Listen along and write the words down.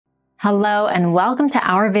Hello and welcome to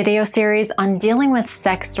our video series on dealing with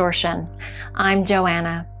sextortion. I'm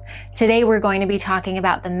Joanna. Today we're going to be talking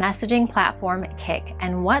about the messaging platform KIK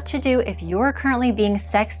and what to do if you're currently being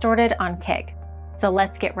sextorted on KIK. So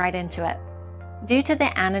let's get right into it. Due to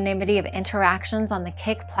the anonymity of interactions on the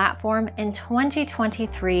KIK platform, in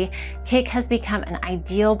 2023, KIK has become an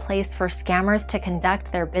ideal place for scammers to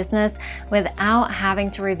conduct their business without having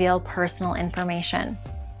to reveal personal information.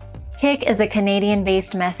 KIK is a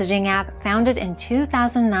Canadian-based messaging app founded in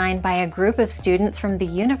 2009 by a group of students from the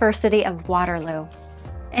University of Waterloo.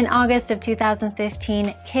 In August of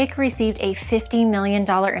 2015, KIK received a $50 million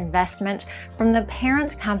investment from the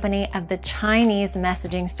parent company of the Chinese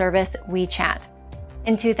messaging service WeChat.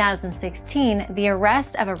 In 2016, the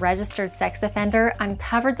arrest of a registered sex offender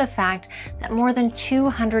uncovered the fact that more than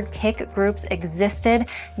 200 KIK groups existed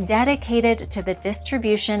dedicated to the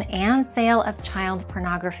distribution and sale of child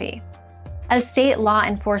pornography. A state law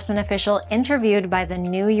enforcement official interviewed by the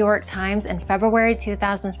New York Times in February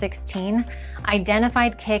 2016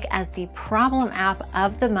 identified KIK as the problem app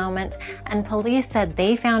of the moment, and police said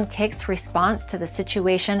they found KIK's response to the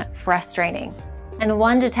situation frustrating. And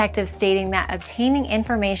one detective stating that obtaining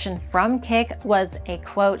information from KIK was a,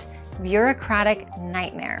 quote, bureaucratic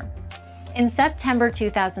nightmare. In September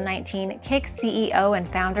 2019, KIK CEO and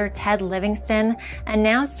founder Ted Livingston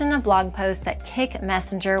announced in a blog post that KIK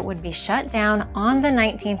Messenger would be shut down on the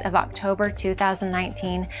 19th of October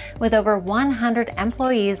 2019 with over 100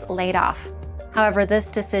 employees laid off. However, this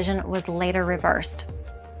decision was later reversed.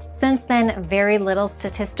 Since then, very little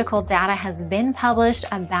statistical data has been published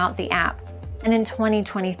about the app. And in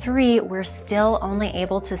 2023, we're still only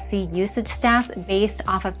able to see usage stats based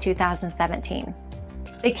off of 2017.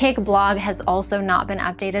 The KIK blog has also not been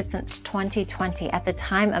updated since 2020 at the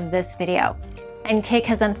time of this video. And KIK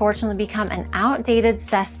has unfortunately become an outdated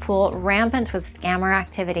cesspool rampant with scammer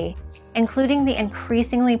activity, including the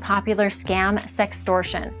increasingly popular scam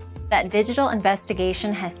sextortion that digital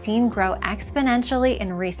investigation has seen grow exponentially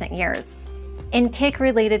in recent years. In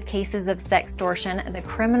KIK-related cases of sextortion, the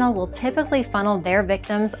criminal will typically funnel their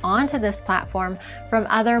victims onto this platform from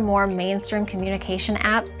other more mainstream communication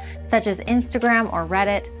apps such as Instagram or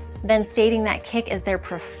Reddit, then stating that KIK is their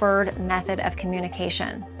preferred method of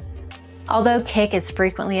communication. Although KIK is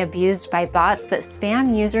frequently abused by bots that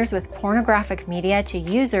spam users with pornographic media to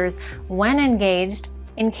users when engaged,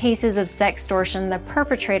 in cases of sextortion, the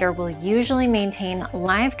perpetrator will usually maintain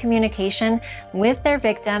live communication with their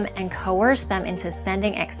victim and coerce them into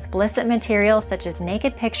sending explicit material such as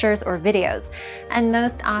naked pictures or videos, and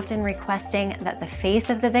most often requesting that the face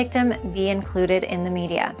of the victim be included in the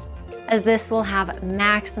media, as this will have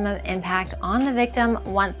maximum impact on the victim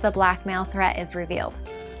once the blackmail threat is revealed.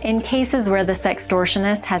 In cases where the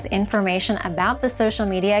sextortionist has information about the social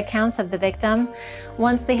media accounts of the victim,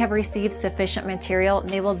 once they have received sufficient material,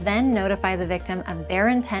 they will then notify the victim of their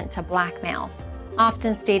intent to blackmail,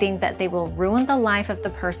 often stating that they will ruin the life of the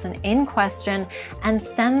person in question and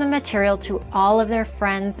send the material to all of their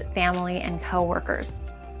friends, family, and co-workers.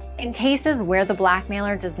 In cases where the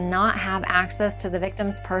blackmailer does not have access to the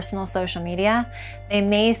victim's personal social media, they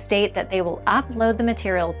may state that they will upload the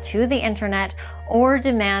material to the internet or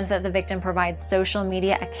demand that the victim provide social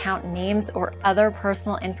media account names or other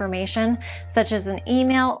personal information, such as an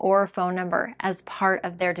email or phone number, as part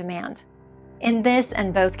of their demand. In this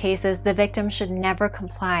and both cases, the victim should never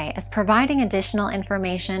comply, as providing additional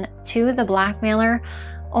information to the blackmailer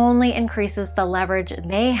only increases the leverage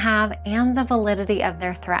they have and the validity of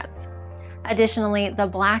their threats. Additionally, the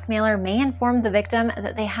blackmailer may inform the victim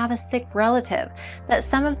that they have a sick relative, that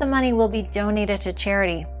some of the money will be donated to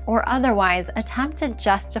charity, or otherwise attempt to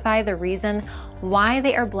justify the reason why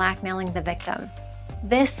they are blackmailing the victim.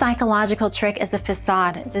 This psychological trick is a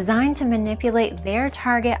facade designed to manipulate their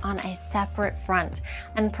target on a separate front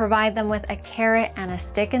and provide them with a carrot and a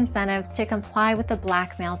stick incentive to comply with the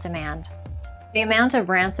blackmail demand. The amount of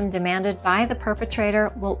ransom demanded by the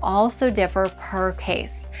perpetrator will also differ per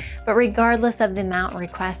case, but regardless of the amount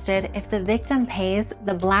requested, if the victim pays,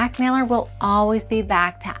 the blackmailer will always be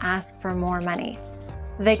back to ask for more money.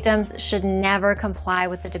 Victims should never comply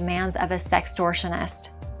with the demands of a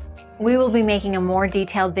sextortionist. We will be making a more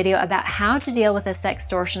detailed video about how to deal with a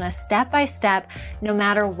sextortionist step by step, no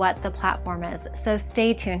matter what the platform is, so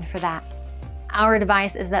stay tuned for that. Our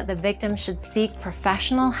advice is that the victim should seek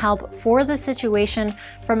professional help for the situation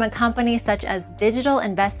from a company such as Digital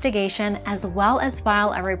Investigation, as well as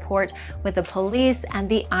file a report with the police and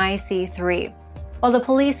the IC3. While the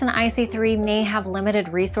police and IC3 may have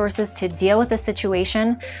limited resources to deal with the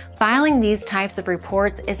situation, filing these types of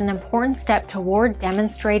reports is an important step toward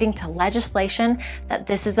demonstrating to legislation that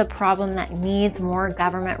this is a problem that needs more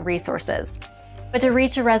government resources. But to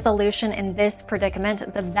reach a resolution in this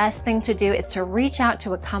predicament, the best thing to do is to reach out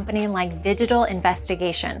to a company like Digital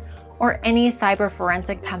Investigation or any cyber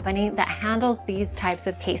forensic company that handles these types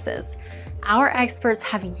of cases. Our experts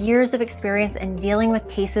have years of experience in dealing with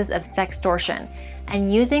cases of sextortion,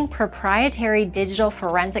 and using proprietary digital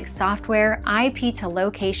forensic software, IP to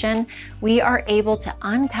location, we are able to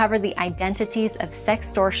uncover the identities of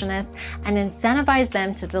sextortionists and incentivize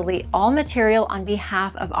them to delete all material on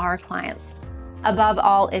behalf of our clients. Above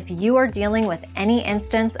all, if you are dealing with any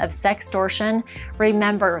instance of sextortion,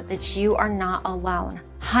 remember that you are not alone.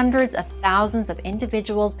 Hundreds of thousands of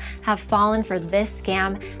individuals have fallen for this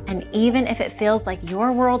scam, and even if it feels like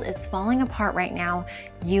your world is falling apart right now,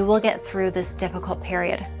 you will get through this difficult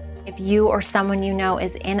period. If you or someone you know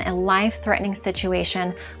is in a life-threatening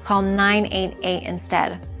situation, call 988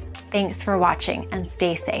 instead. Thanks for watching and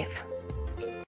stay safe.